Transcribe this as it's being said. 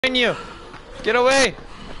you! Get away!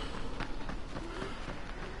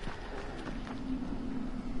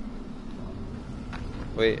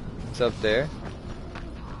 Wait, it's up there?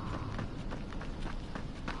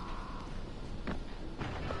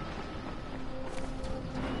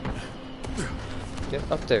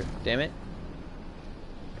 Get up there, damn it.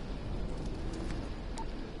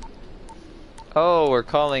 Oh, we're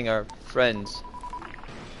calling our friends.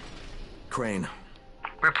 Crane.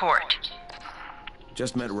 Report.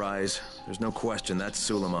 Just met Rise. There's no question that's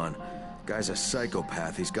Suleiman. Guy's a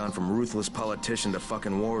psychopath. He's gone from ruthless politician to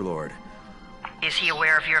fucking warlord. Is he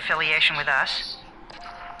aware of your affiliation with us?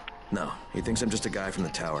 No, he thinks I'm just a guy from the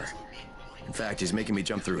tower. In fact, he's making me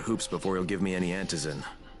jump through hoops before he'll give me any antizin.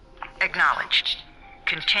 Acknowledged.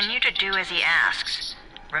 Continue to do as he asks.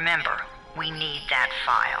 Remember, we need that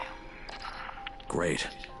file. Great.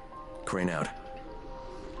 Crane out.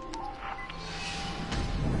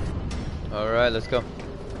 Alright, let's go.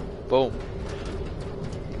 Boom.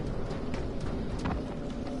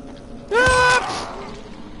 Ah!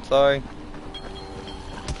 Sorry.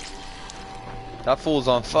 That fool's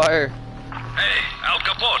on fire. Hey, Al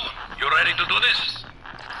Capone, you ready to do this?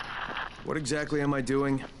 What exactly am I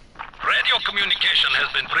doing? Radio communication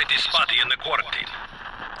has been pretty spotty in the quarantine.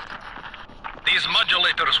 These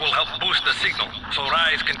modulators will help boost the signal, so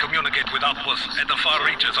Rise can communicate with outposts at the far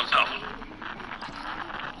reaches of town.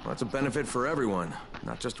 Well, that's a benefit for everyone,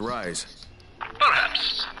 not just Rise.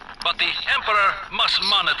 Perhaps, but the Emperor must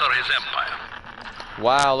monitor his empire.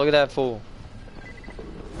 Wow, look at that fool.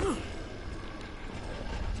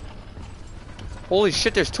 Holy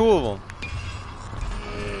shit, there's two of them.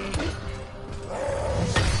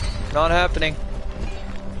 Not happening.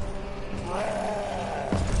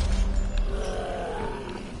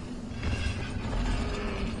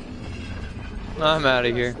 I'm out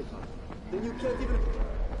of here.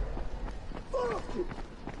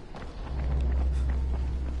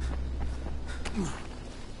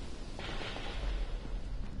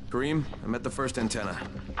 Kareem, I'm at the first antenna.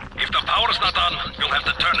 If the power's not on, you'll have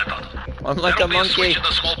to turn it on. I'm like There'll a be a monkey. switch in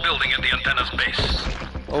the small building at the antenna's base.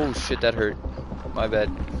 Oh shit, that hurt. My bad.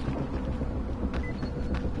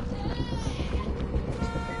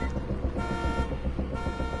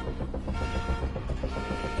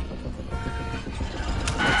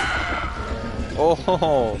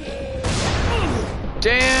 Oh,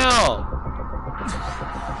 damn!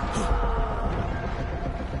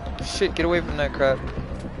 Shit, get away from that crap.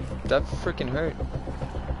 That freaking hurt.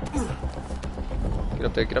 Get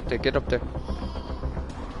up there, get up there, get up there.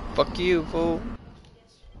 Fuck you, fool.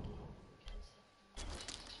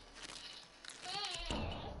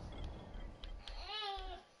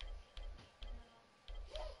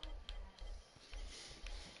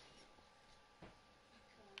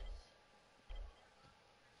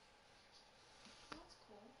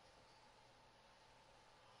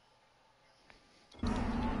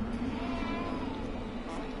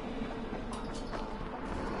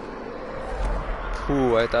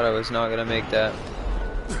 Ooh, I thought I was not gonna make that.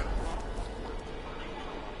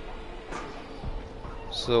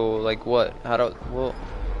 So, like what? How do... well...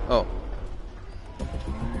 oh.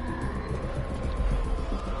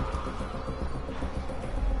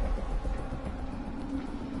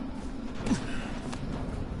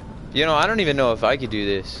 You know, I don't even know if I could do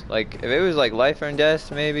this. Like, if it was like life or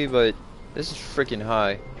death, maybe, but this is freaking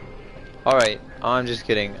high. Alright, I'm just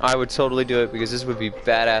kidding. I would totally do it because this would be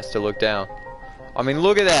badass to look down. I mean,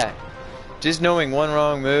 look at that. Just knowing one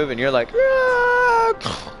wrong move and you're like,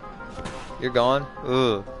 you're gone.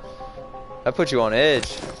 Ugh. That puts you on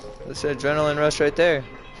edge. That's an adrenaline rush right there.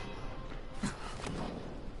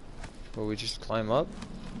 Will we just climb up?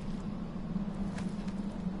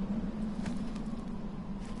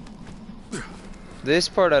 This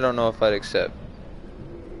part I don't know if I'd accept.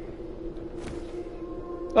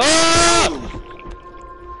 Oh!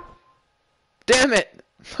 Damn it!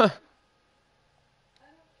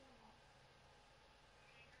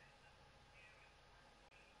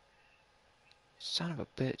 Son of a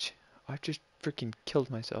bitch. I just freaking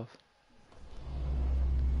killed myself.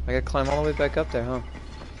 I gotta climb all the way back up there, huh?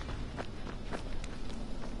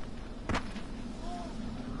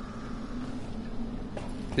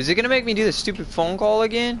 Is it gonna make me do the stupid phone call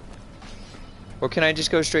again? Or can I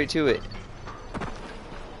just go straight to it?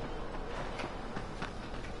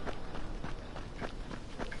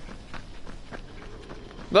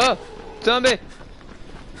 Ah! Zombie!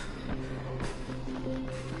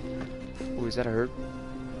 Ooh, is that a hurt?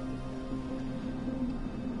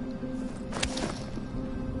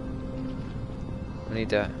 I need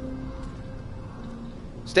that.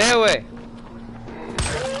 Stay away!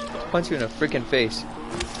 Punch you in the freaking face.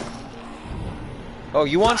 Oh,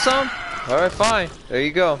 you want some? Alright, fine. There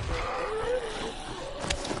you go.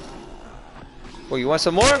 Oh, you want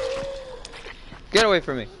some more? Get away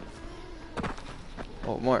from me.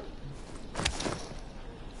 Oh, more.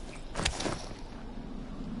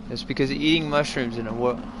 It's because eating mushrooms in a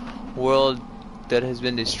world that has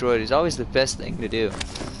been destroyed is always the best thing to do.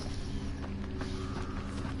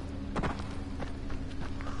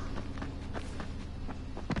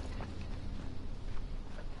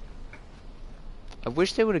 I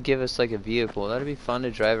wish they would have given us like a vehicle. That'd be fun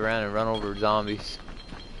to drive around and run over zombies.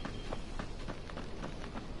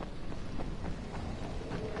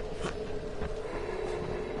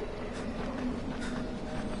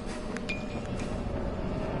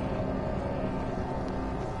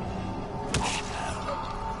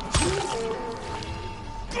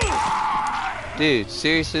 Dude,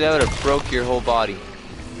 seriously, that would have broke your whole body.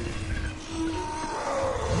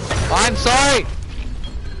 I'm sorry!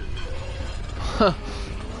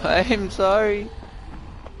 I'm sorry.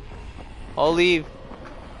 I'll leave.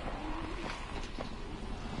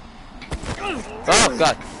 Oh,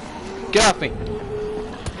 God. Get off me.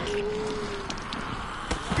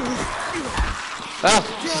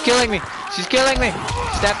 Oh, she's killing me. She's killing me.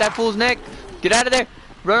 Snap that fool's neck. Get out of there.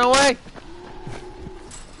 Run away.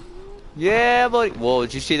 Yeah, buddy. Whoa,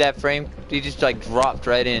 did you see that frame? He just like dropped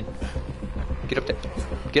right in. Get up there.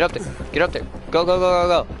 Get up there. Get up there. Go, go, go,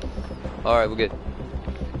 go, go. Alright, we're good.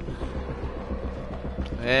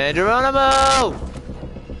 And Geronimo!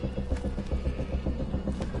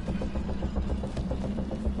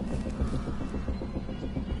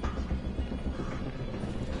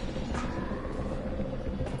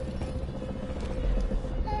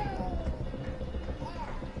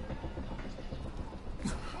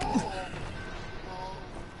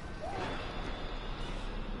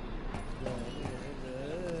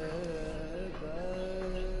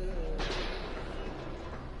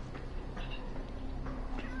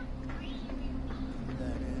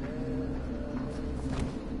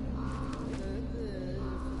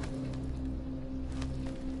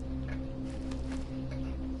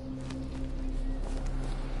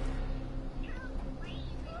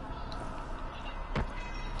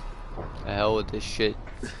 The hell with this shit.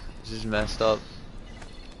 This is messed up.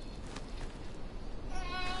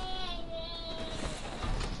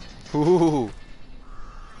 Ooh.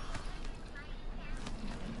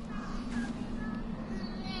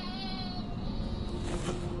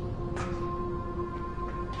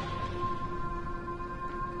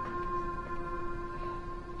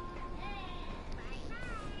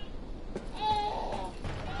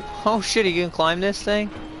 Oh shit, you can climb this thing?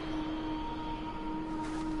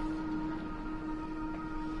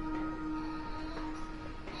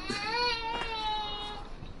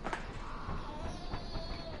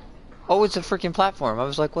 Oh, it's a freaking platform. I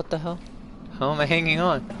was like, what the hell? How am I hanging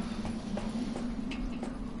on?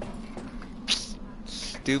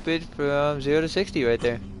 Stupid from 0 to 60 right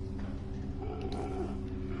there.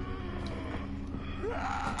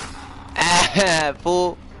 Ah,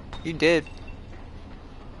 fool. You did.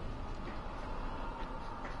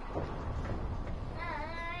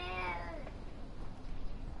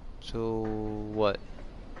 So, what?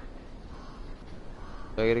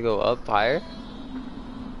 Do I gotta go up higher?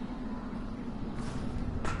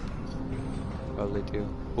 Probably do.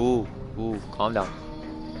 Ooh, calm down.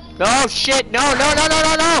 No, shit! No!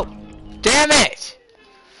 Damn it!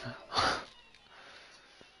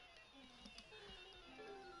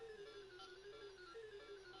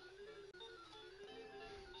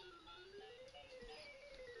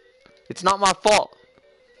 It's not my fault.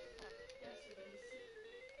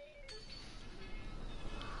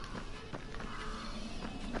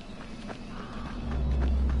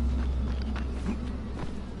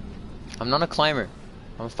 I'm not a climber.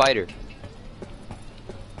 I'm a fighter.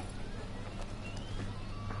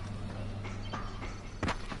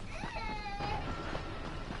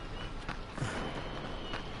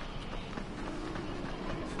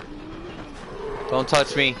 Don't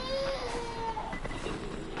touch me.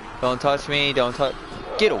 Don't touch me. Don't touch.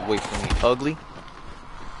 Get away from me, ugly.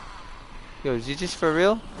 Yo, is you just for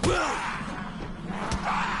real?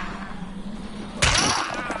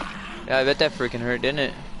 Yeah, I bet that freaking hurt, didn't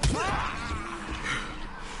it?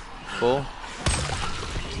 Cool.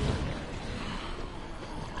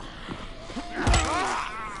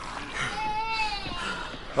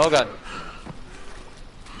 Oh god.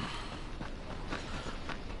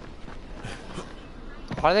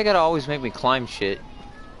 Why do they gotta always make me climb shit?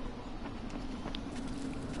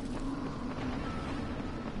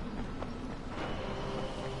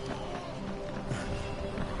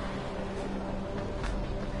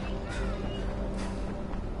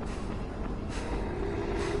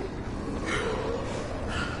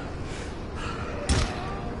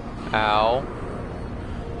 Ow.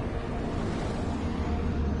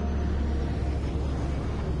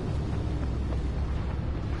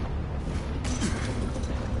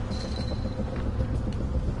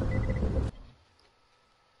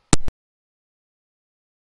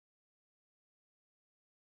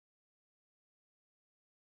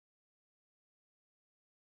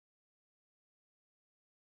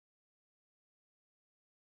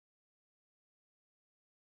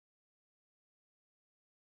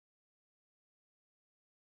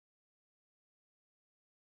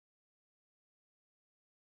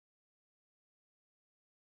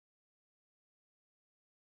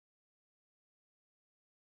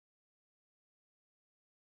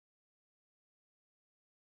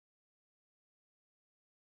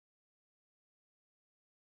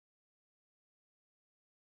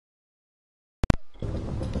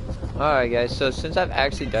 Alright guys, so since I've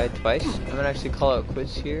actually died twice, I'm gonna actually call it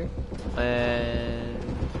quits here. And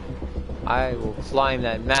I will climb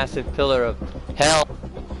that massive pillar of hell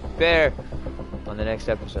bear on the next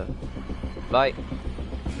episode. Bye.